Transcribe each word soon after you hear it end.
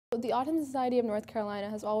The Autism Society of North Carolina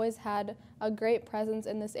has always had a great presence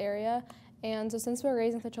in this area, and so since we're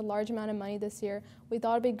raising such a large amount of money this year, we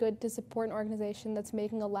thought it'd be good to support an organization that's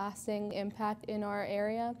making a lasting impact in our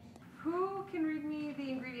area. Who can read me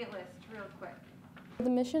the ingredient list real quick? The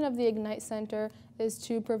mission of the Ignite Center is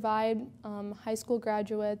to provide high school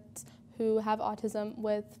graduates who have autism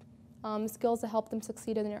with skills to help them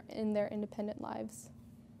succeed in their independent lives.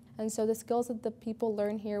 And so the skills that the people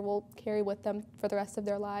learn here will carry with them for the rest of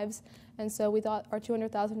their lives. And so we thought our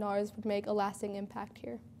 $200,000 would make a lasting impact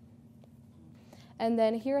here. And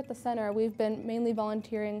then here at the center, we've been mainly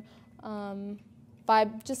volunteering by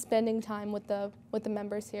just spending time with the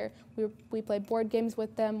members here. We played board games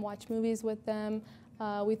with them, watched movies with them.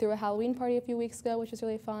 We threw a Halloween party a few weeks ago, which was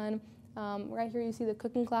really fun. Right here you see the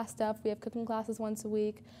cooking class stuff. We have cooking classes once a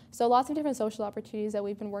week. So lots of different social opportunities that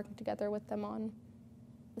we've been working together with them on.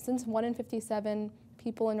 Since 1 in 57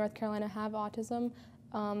 people in North Carolina have autism,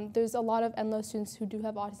 there's a lot of Enloe students who do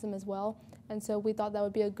have autism as well, and so we thought that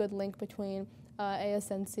would be a good link between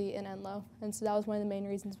ASNC and Enloe, and so that was one of the main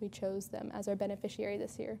reasons we chose them as our beneficiary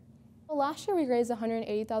this year. Well, last year we raised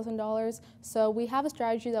 $180,000, so we have a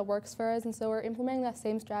strategy that works for us, and so we're implementing that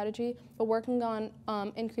same strategy, but working on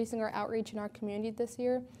increasing our outreach in our community this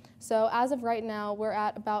year. So as of right now, we're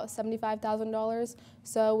at about $75,000,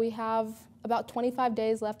 so we have about 25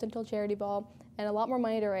 days left until Charity Ball and a lot more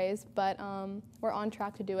money to raise, but we're on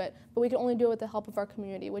track to do it. But we can only do it with the help of our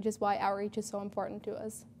community, which is why outreach is so important to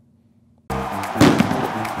us.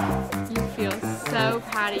 You feel so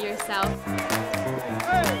proud of yourself.